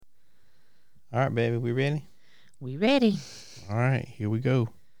All right, baby, we ready? We ready. All right, here we go.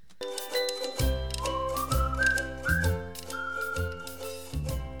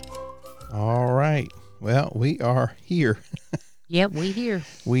 All right. Well, we are here. Yep, we here.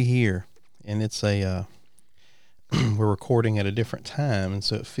 We here. And it's a, we're recording at a different time, and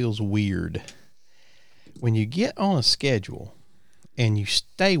so it feels weird. When you get on a schedule and you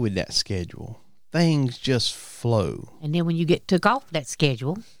stay with that schedule, things just flow. And then when you get took off that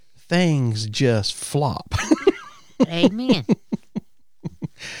schedule, Things just flop. amen.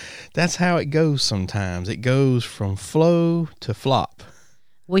 That's how it goes sometimes. It goes from flow to flop.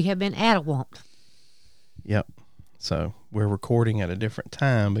 We have been atawamped. Yep. So we're recording at a different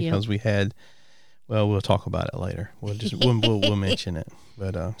time because we had, well, we'll talk about it later. We'll mention it.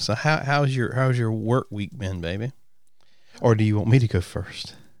 But so how's your work week been, baby? Or do you want me to go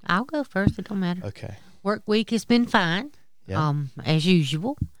first? I'll go first. It don't matter. Okay. Work week has been fine. Yeah. As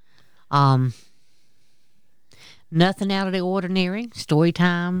usual. Nothing out of the ordinary. Story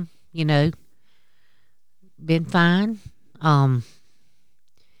time, been fine.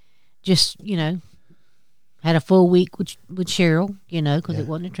 Just, had a full week with Cheryl, because it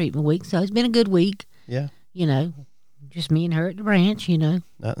wasn't a treatment week. So it's been a good week. Yeah. Just me and her at the ranch,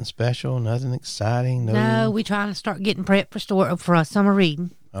 Nothing special, nothing exciting. No, we trying to start getting prepped for summer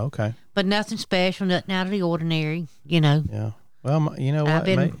reading. Okay. But nothing special, nothing out of the ordinary, Yeah. Well, you know what?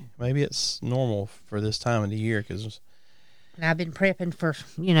 Maybe it's normal for this time of the year because I've been prepping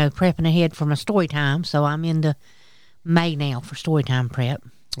prepping ahead for my story time. So I'm into May now for story time prep.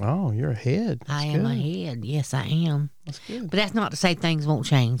 oh, you're ahead. That's I am good. ahead. Yes, I am. That's good. But that's not to say things won't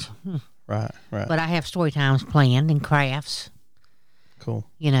change. Right. But I have story times planned and crafts, Cool.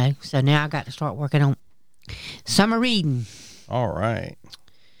 So now I got to start working on summer reading. All right.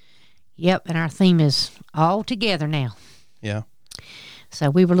 Yep, and our theme is all together now. Yeah. So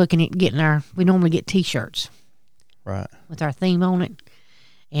we were looking at we normally get T-shirts Right. with our theme on it.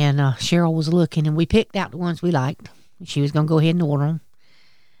 And Cheryl was looking, and we picked out the ones we liked. She was going to go ahead and order them.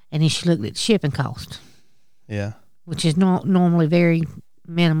 And then she looked at the shipping cost, Yeah. which is not normally very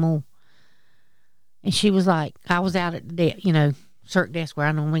minimal. And she was like, I was out at the circ desk where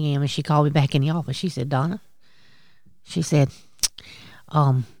I normally am, and she called me back in the office. She said, Donna, she said,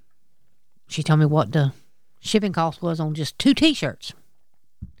 she told me what the shipping cost was on just 2 T-shirts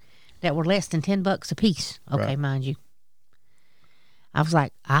that were less than $10 a piece. Okay, Right. mind you. I was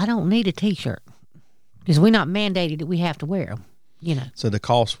like, I don't need a T-shirt because we're not mandated that we have to wear them. So the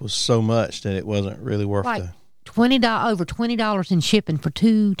cost was so much that it wasn't really worth Like the. over $20 in shipping for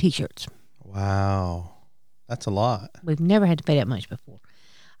 2 T-shirts. Wow, that's a lot. We've never had to pay that much before.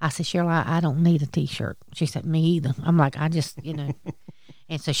 I said, Cheryl, I don't need a T-shirt. She said, me either. I'm like, I just,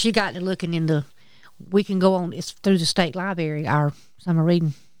 And so she got to looking into, we can go on, it's through the state library, our summer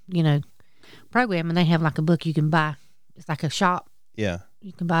reading, program, and they have like a book you can buy. It's like a shop. Yeah.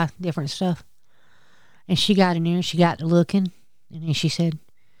 You can buy different stuff. And she got in there and she got to looking, and then she said,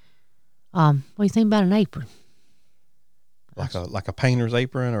 what do you think about an apron? Like a painter's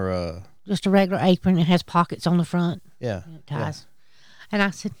apron or a. Just a regular apron. It has pockets on the front. Yeah. And it ties. And I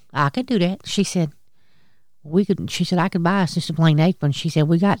said, I could do that. She said, she said, I could buy us just a plain apron. She said,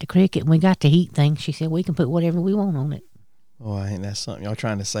 we got the cricket and we got the heat thing. She said, we can put whatever we want on it. Oh, I think that's something. Y'all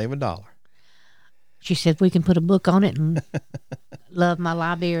trying to save $1. She said, we can put a book on it and Love My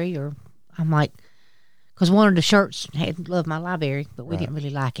Library. Or I'm like, because one of the shirts had Love My Library, but we didn't really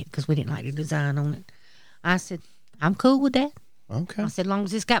like it because we didn't like the design on it. I said, I'm cool with that. Okay. I said, as long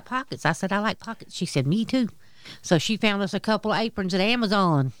as it's got pockets. I said, I like pockets. She said, me too. So she found us a couple of aprons at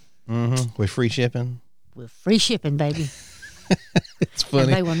Amazon. Mm-hmm. With free shipping. With free shipping, baby. It's funny.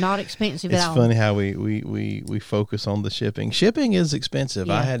 And they were not expensive It's at all. funny how we focus on the shipping. Shipping is expensive.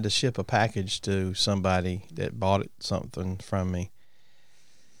 Yeah. I had to ship a package to somebody that bought something from me.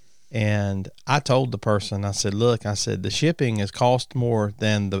 And I told the person, I said, look, the shipping is cost more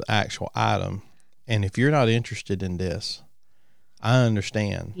than the actual item. And if you're not interested in this, I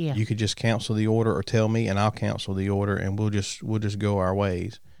understand. Yeah. You could just cancel the order or tell me and I'll cancel the order and we'll just go our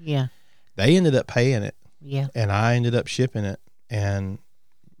ways. Yeah. They ended up paying it. Yeah. And I ended up shipping it. And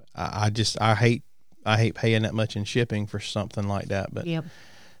I hate paying that much in shipping for something like that. But Yep.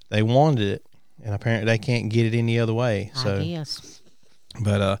 they wanted it and apparently they can't get it any other way. So I guess.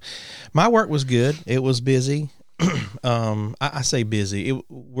 But my work was good. It was busy. I say busy.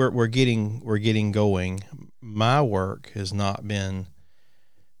 We're getting going. My work has not been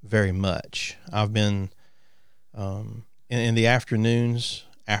very much. I've been in the afternoons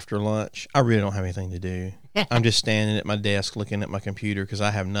after lunch. I really don't have anything to do. I'm just standing at my desk looking at my computer because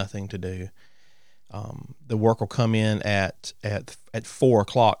I have nothing to do. the work will come in at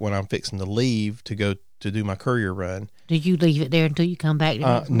 4:00 when I'm fixing to leave to go to do my courier run. Do you leave it there until you come back?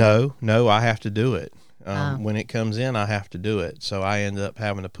 No, I have to do it. When it comes in, I have to do it. So I end up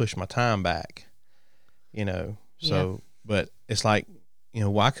having to push my time back, but it's like,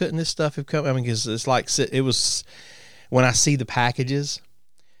 why couldn't this stuff have come? I mean, because it's like, it was, when I see the packages,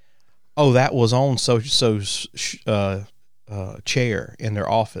 that was on chair in their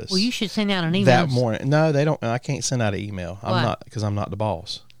office. Well, you should send out an email that morning. No, they don't. I can't send out an email. Why? Because I'm not the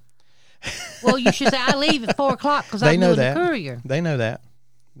boss. Well, you should say, I leave at 4:00 because I'm doing the courier. They know that.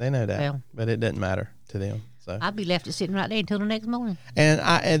 Well, but it doesn't matter to them. So I'd be left sitting right there until the next morning.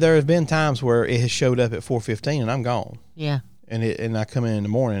 And there have been times where it has showed up at 4:15 and I'm gone. Yeah. And I come in the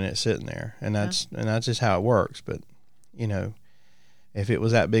morning and it's sitting there, and that's just how it works. But if it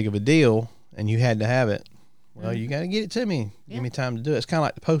was that big of a deal and you had to have it, well, you got to get it to me. Yeah. Give me time to do it. It's kind of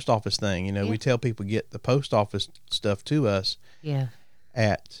like the post office thing. We tell people get the post office stuff to us. Yeah.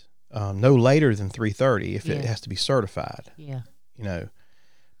 At no later than 3:30 if it has to be certified. Yeah.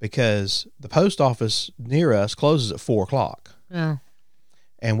 Because the post office near us closes at 4:00. Yeah.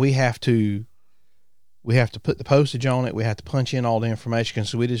 And we have to put the postage on it. We have to punch in all the information,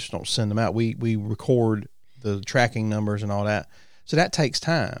 so we just don't send them out. We record the tracking numbers and all that. So that takes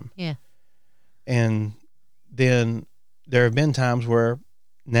time. Yeah. And then there have been times where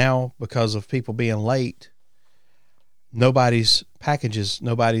now, because of people being late, nobody's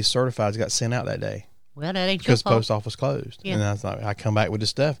certified got sent out that day. Well, that ain't because your fault. post office closed. Yeah. And I thought, I come back with the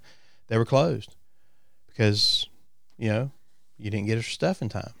stuff, they were closed because you didn't get your stuff in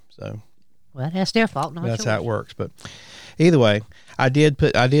time. So well, that's their fault, not that's yours. how it works. But either way, I did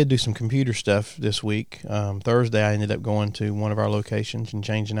do some computer stuff this week. Thursday I ended up going to one of our locations and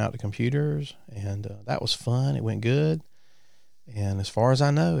changing out the computers, and that was fun. It went good, and as far as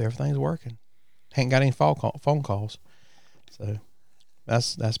I know, everything's working. Haven't got any phone calls. So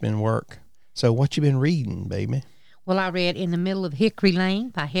that's been work. So what you been reading, baby? Well, I read In the Middle of Hickory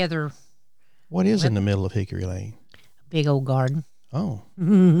Lane by Heather. What is In the Middle of Hickory Lane? Big old garden. Oh.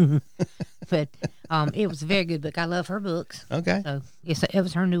 But it was a very good book. I love her books. Okay. So it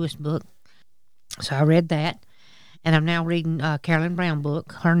was her newest book. So I read that. And I'm now reading Carolyn Brown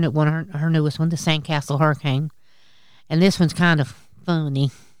book, her newest one, The Sandcastle Hurricane. And this one's kind of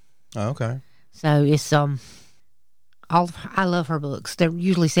funny. Oh, okay. So it's I love her books. They're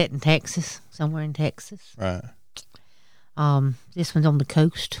usually set in Texas, somewhere in Texas. Right. This one's on the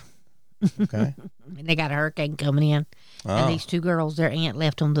coast. Okay. And they got a hurricane coming in. Oh. And these two girls, their aunt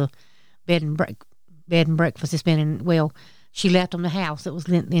left on the bed and breakfast. It's been she left them the house that was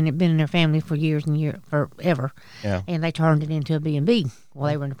been in their family for years and years, forever. Yeah. And they turned it into a B&B. Well,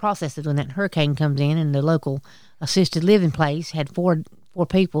 they were in the process of doing that. Hurricane comes in, and the local assisted living place had four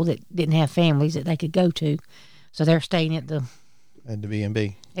people that didn't have families that they could go to. So they're staying at the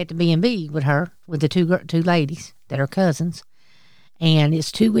B&B. At the B&B with her, with the two ladies that are cousins. And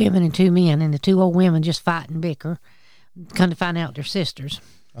it's two women and two men, and the two old women just fight and bicker. Come to find out they're sisters.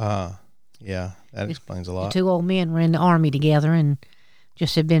 Yeah, that explains a lot. The two old men were in the army together and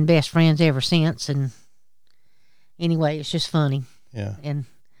just have been best friends ever since. And anyway, it's just funny. Yeah. And,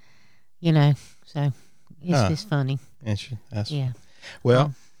 so it's just funny. Yeah.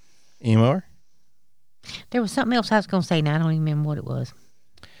 Well, any more? There was something else I was going to say now. I don't even remember what it was.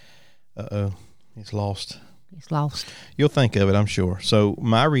 Uh-oh. It's lost. It's lost. You'll think of it, I'm sure. So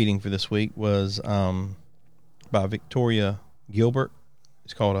my reading for this week was by Victoria Gilbert.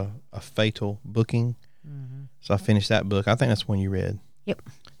 It's called A Fatal Booking. Mm-hmm. So I finished that book. I think that's one you read. Yep.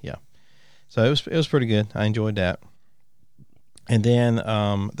 Yeah. So it was pretty good. I enjoyed that. And then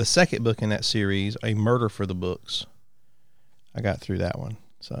the second book in that series, A Murder for the Books. I got through that one.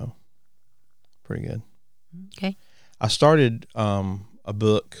 So pretty good. Okay. I started a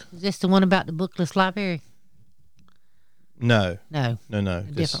book. Is this the one about the bookless library? No. No.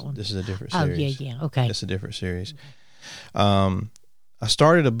 Different one. This is a different series. Oh, yeah. Okay. It's a different series. I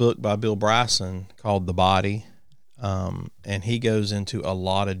started a book by Bill Bryson called The Body, and he goes into a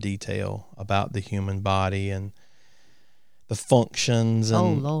lot of detail about the human body and the functions. And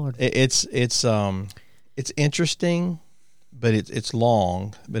oh, Lord. It's interesting, but it's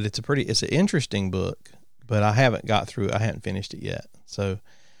long. But it's an interesting book. But I haven't got through it. I haven't finished it yet. So,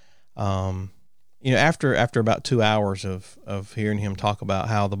 after about 2 hours of hearing him talk about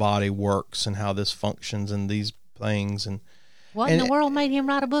how the body works and how this functions and these things and what in the world made him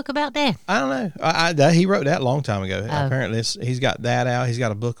write a book about that? I don't know. He wrote that a long time ago. Oh. Apparently, he's got that out. He's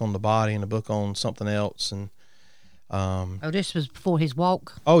got a book on the body and a book on something else. And this was before his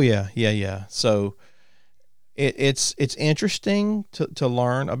walk. Oh yeah. So it's interesting to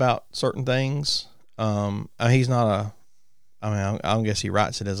learn about certain things. He's not a. I mean, I don't guess he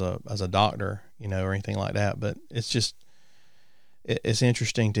writes it as a doctor, or anything like that. But it's just it's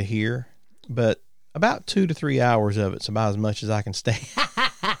interesting to hear. But about 2 to 3 hours of it's about as much as I can stay.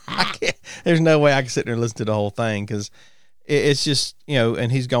 There's no way I can sit there and listen to the whole thing because it's just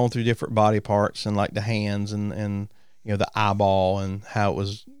and he's gone through different body parts and like the hands and the eyeball and how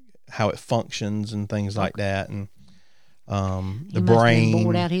it functions and things like that and the brain. Been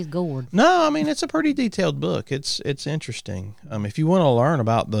bored out his gourd. No, I mean it's a pretty detailed book. It's interesting. If you want to learn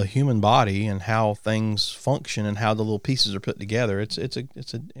about the human body and how things function and how the little pieces are put together, it's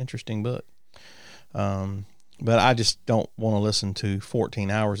an interesting book. But I just don't want to listen to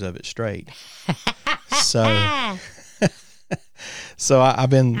 14 hours of it straight. So, I've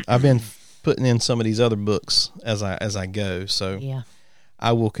been putting in some of these other books as I go. So yeah.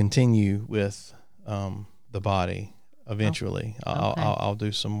 I will continue with the body eventually. Okay. I'll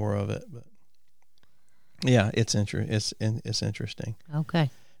do some more of it, but yeah, it's interesting.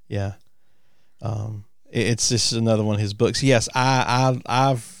 Okay. Yeah. It's just another one of his books. Yes,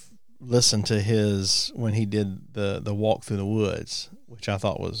 I've listened to his when he did the walk through the woods, which I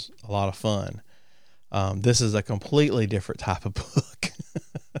thought was a lot of fun. This is a completely different type of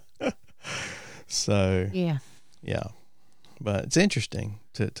book. So yeah, but it's interesting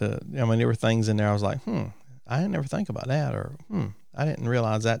to I mean there were things in there I was like, I didn't ever think about that, or I didn't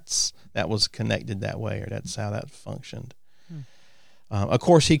realize that was connected that way, or that's how that functioned. Of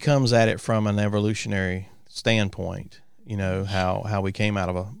course, he comes at it from an evolutionary standpoint. How we came out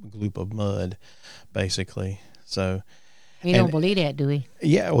of a gloop of mud, basically. So he don't believe that, do he?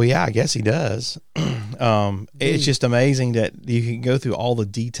 Yeah, well, yeah, I guess he does. It's just amazing that you can go through all the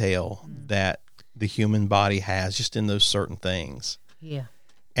detail that the human body has just in those certain things. Yeah.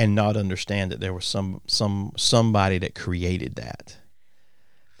 And not understand that there was somebody that created that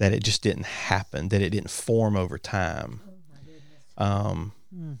it just didn't happen, that it didn't form over time. Oh my goodness.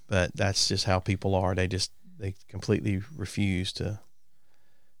 But that's just how people are. They completely refuse to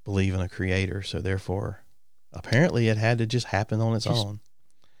believe in a creator. So therefore, apparently it had to just happen on its own.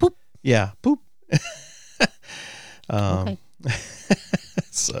 Poop. Yeah. Poop. Okay.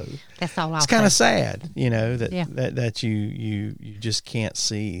 So that's all. It's kind of sad, that Yeah. that you just can't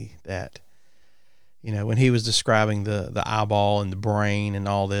see that. When he was describing the eyeball and the brain and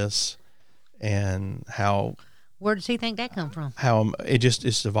all this, and how. Where does he think that come from? How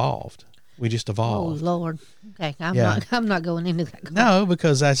it's evolved. We just evolved. Oh Lord. Okay, Yeah. I'm not going into that. No,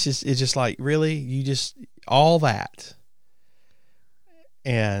 because it's just like, really, you just all that,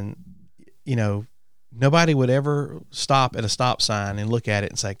 and nobody would ever stop at a stop sign and look at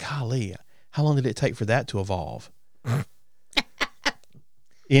it and say, "Golly, how long did it take for that to evolve?"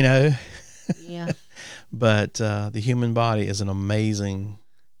 Yeah. But the human body is an amazing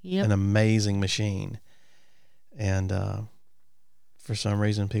machine, and for some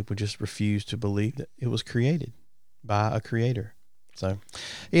reason, people just refuse to believe that it was created by a creator. So,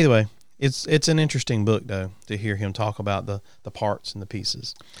 either way, it's an interesting book, though, to hear him talk about the parts and the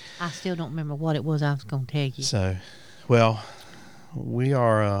pieces. I still don't remember what it was I was going to tell you. So, well, we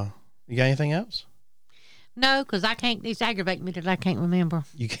are. You got anything else? No, because I can't. It's aggravating me that I can't remember.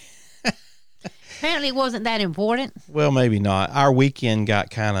 You can, Apparently, it wasn't that important. well, maybe not. Our weekend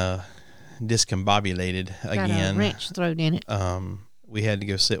got kind of discombobulated Got again. a wrench thrown in it. We had to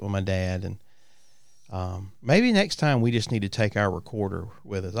go sit with my dad, and maybe next time we just need to take our recorder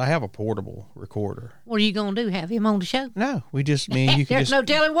with us. I have a portable recorder. What are you going to do? Have him on the show? No, me and you can There's just. no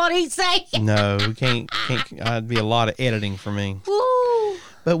telling what he'd say. No, we can't. It'd be a lot of editing for me. Woo!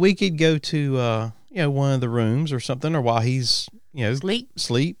 But we could go to one of the rooms or something, or while he's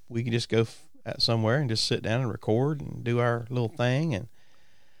sleep, we could just go at somewhere and just sit down and record and do our little thing, and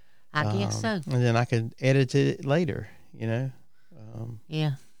I guess so. And then I could edit it later.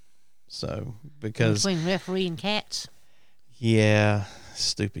 Yeah. So because Between referee and cats. yeah,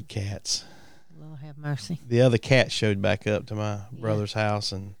 stupid cats. Lord have mercy. The other cat showed back up to my brother's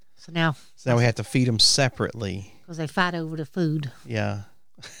house, and So now we have to feed them separately. because they fight over the food. Yeah.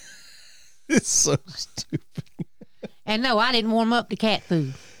 It's so stupid. And no, I didn't warm up the cat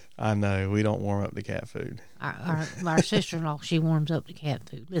food. I know. We don't warm up the cat food. Our sister-in-law, she warms up the cat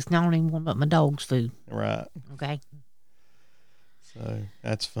food. Listen, I don't even warm up my dog's food. Right. Okay. So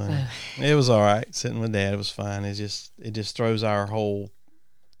that's funny. It was all right. Sitting with Dad, it was fine. It just throws our whole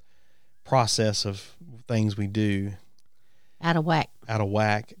process of things we do Out of whack.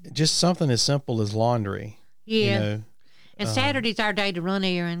 Just something as simple as laundry. Yeah. And Saturday's our day to run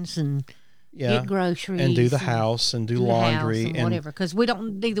errands and get groceries. And do the house and do laundry. And whatever. Because we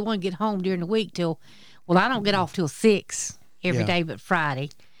don't neither one get home during the week till, I don't get off till 6 every day but Friday.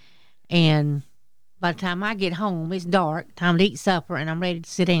 And by the time I get home, it's dark, time to eat supper, and I'm ready to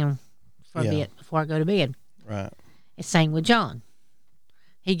sit down for a bit before I go to bed. Right. It's same with John.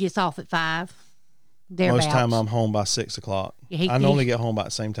 He gets off at 5. Thereabouts. Most time I'm home by 6 o'clock. Yeah, I normally get home about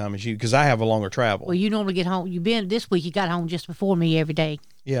the same time as you because I have a longer travel. Well, you normally get home. This week you got home just before me every day.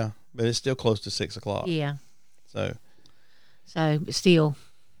 Yeah, but it's still close to 6 o'clock. Yeah. So, but still,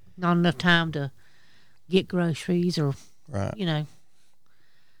 not enough time to get groceries or, right.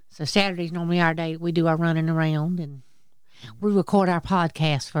 So Saturday's normally our day. We do our running around and we record our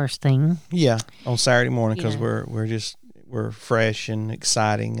podcast first thing. Yeah, on Saturday morning because we're fresh and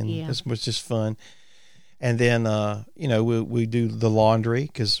exciting and it was just fun. And then, we do the laundry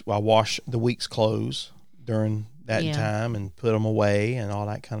because I wash the week's clothes during that time and put them away and all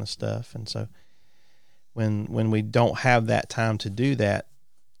that kind of stuff. And so when we don't have that time to do that,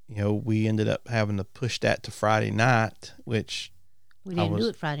 we ended up having to push that to Friday night, which we didn't do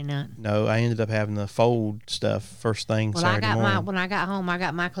it Friday night. No, I ended up having to fold stuff first thing Saturday morning. When I got home, I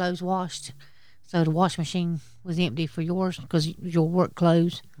got my clothes washed. So the wash machine was empty for yours because your work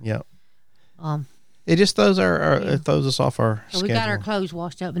clothes. Yep. It just throws it throws us off our schedule. We got our clothes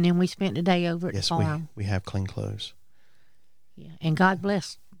washed up, and then we spent the day over at the farm. We have clean clothes. Yeah, and God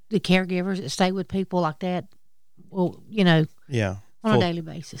bless the caregivers that stay with people like that. Well, on a daily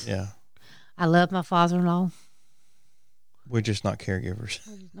basis. Yeah. I love my father-in-law. We're just not caregivers.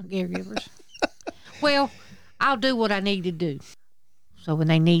 Well, I'll do what I need to do. So when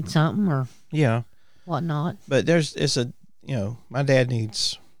they need something or whatnot. But my dad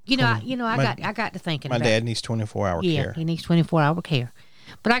needs. I got to thinking. My dad needs 24-hour care. Yeah, he needs 24-hour care.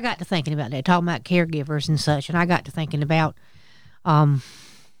 But I got to thinking about that, talking about caregivers and such, and I got to thinking about, I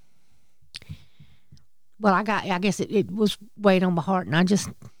guess it was weighed on my heart, and I just,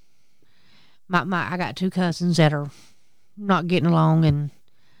 I got 2 cousins that are not getting along, and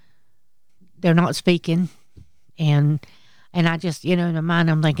they're not speaking, and I just, in my mind,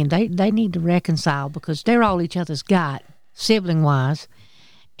 I'm thinking they need to reconcile because they're all each other's got, sibling-wise,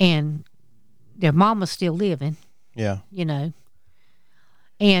 and their mama's still living. Yeah.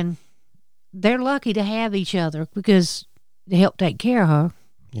 And they're lucky to have each other because they help take care of her.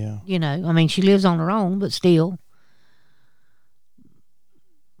 Yeah. She lives on her own, but still.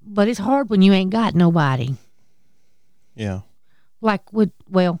 But it's hard when you ain't got nobody. Yeah. I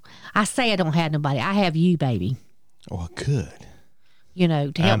say I don't have nobody. I have you, baby. Oh, good.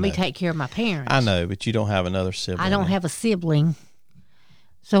 To help me take care of my parents. I know, but you don't have another sibling. I don't have a sibling.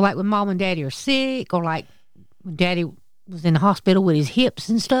 So, like when Mom and Daddy are sick, or like when Daddy was in the hospital with his hips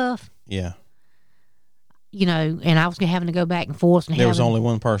and stuff. Yeah. And I was having to go back and forth. And there was only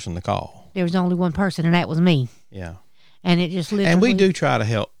one person to call. There was only one person, and that was me. Yeah. And it just literally. And we do try to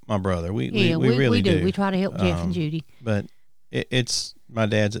help my brother. We really do. We try to help Jeff and Judy. But it's my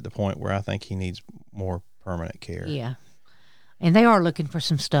dad's at the point where I think he needs more permanent care. Yeah. And they are looking for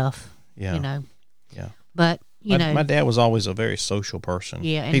some stuff. Yeah. Yeah. But, my dad was always a very social person.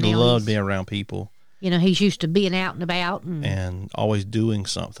 Yeah. And he loved being around people. He's used to being out and about. And always doing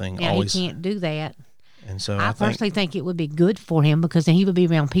something. Yeah, always. He can't do that. And so I personally think it would be good for him because then he would be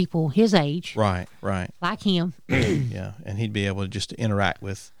around people his age. Right. Like him. Yeah. And he'd be able to just interact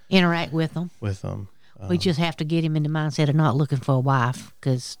with them. We just have to get him in the mindset of not looking for a wife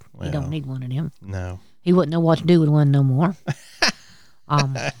because he don't need one of them. No. He wouldn't know what to do with one no more.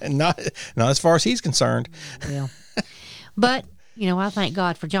 Not as far as he's concerned. Well, but I thank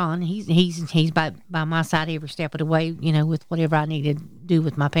God for John. He's by my side every step of the way. With whatever I need to do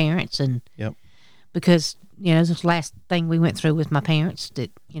with my parents, and because this last thing we went through with my parents,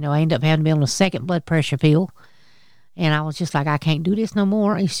 that I ended up having to be on a second blood pressure pill, and I was just like, I can't do this no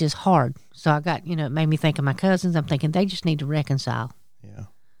more. It's just hard. So I got it made me think of my cousins. I'm thinking they just need to reconcile. Yeah.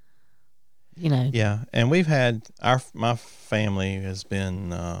 Yeah, and we've had my family has been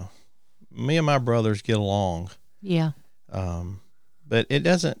me and my brothers get along. Yeah. But it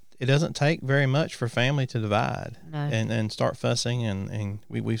doesn't take very much for family to divide and start fussing and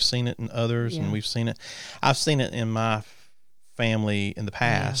we've seen it in others and I've seen it in my family in the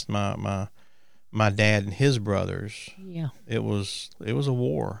past. My dad and his brothers. Yeah. It was a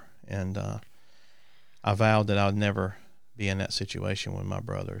war, and I vowed that I'd never be in that situation with my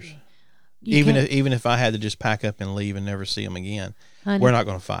brothers. Even if I had to just pack up and leave and never see them again, honey, we're not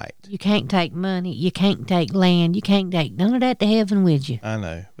going to fight. You can't take money. You can't take land. You can't take none of that to heaven with you. I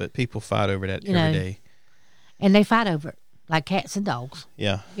know, but people fight over that every day. And they fight over it like cats and dogs.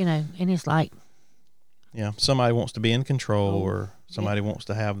 Yeah. And it's like. Yeah, somebody wants to be in control or somebody wants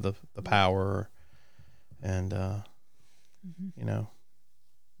to have the power. And, I'm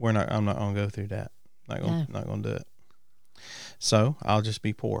not going to go through that. Not going to do it. So I'll just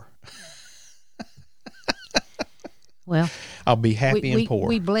be poor. Well, I'll be happy and poor.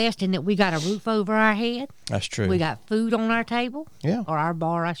 We blessed in that we got a roof over our head. That's true. We got food on our table. Yeah. Or our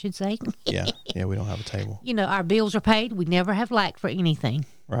bar, I should say. Yeah. We don't have a table. You know, our bills are paid. We never have lacked for anything.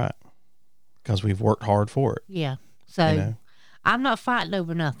 Right. Because we've worked hard for it. Yeah. So You know? I'm not fighting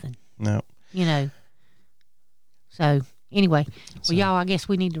over nothing. No. You know. So anyway, well, y'all, I guess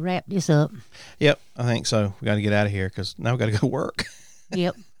we need to wrap this up. Yep, I think so. We got to get out of here because now we got to go to work.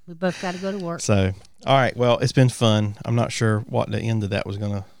 Yep. We both got to go to work. So, all right. Well, it's been fun. I'm not sure what the end of that was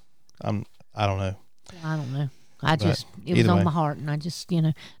going to, I don't know. I don't know. It was either on way. my heart, and I just,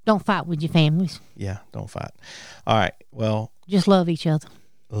 don't fight with your families. Yeah, don't fight. All right. Well, Just love each other.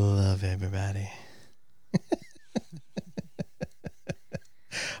 love everybody.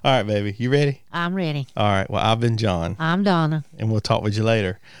 All right, baby. You ready? I'm ready. All right. Well, I've been John, I'm Donna. and we'll talk with you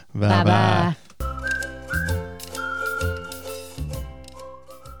later. Bye-bye.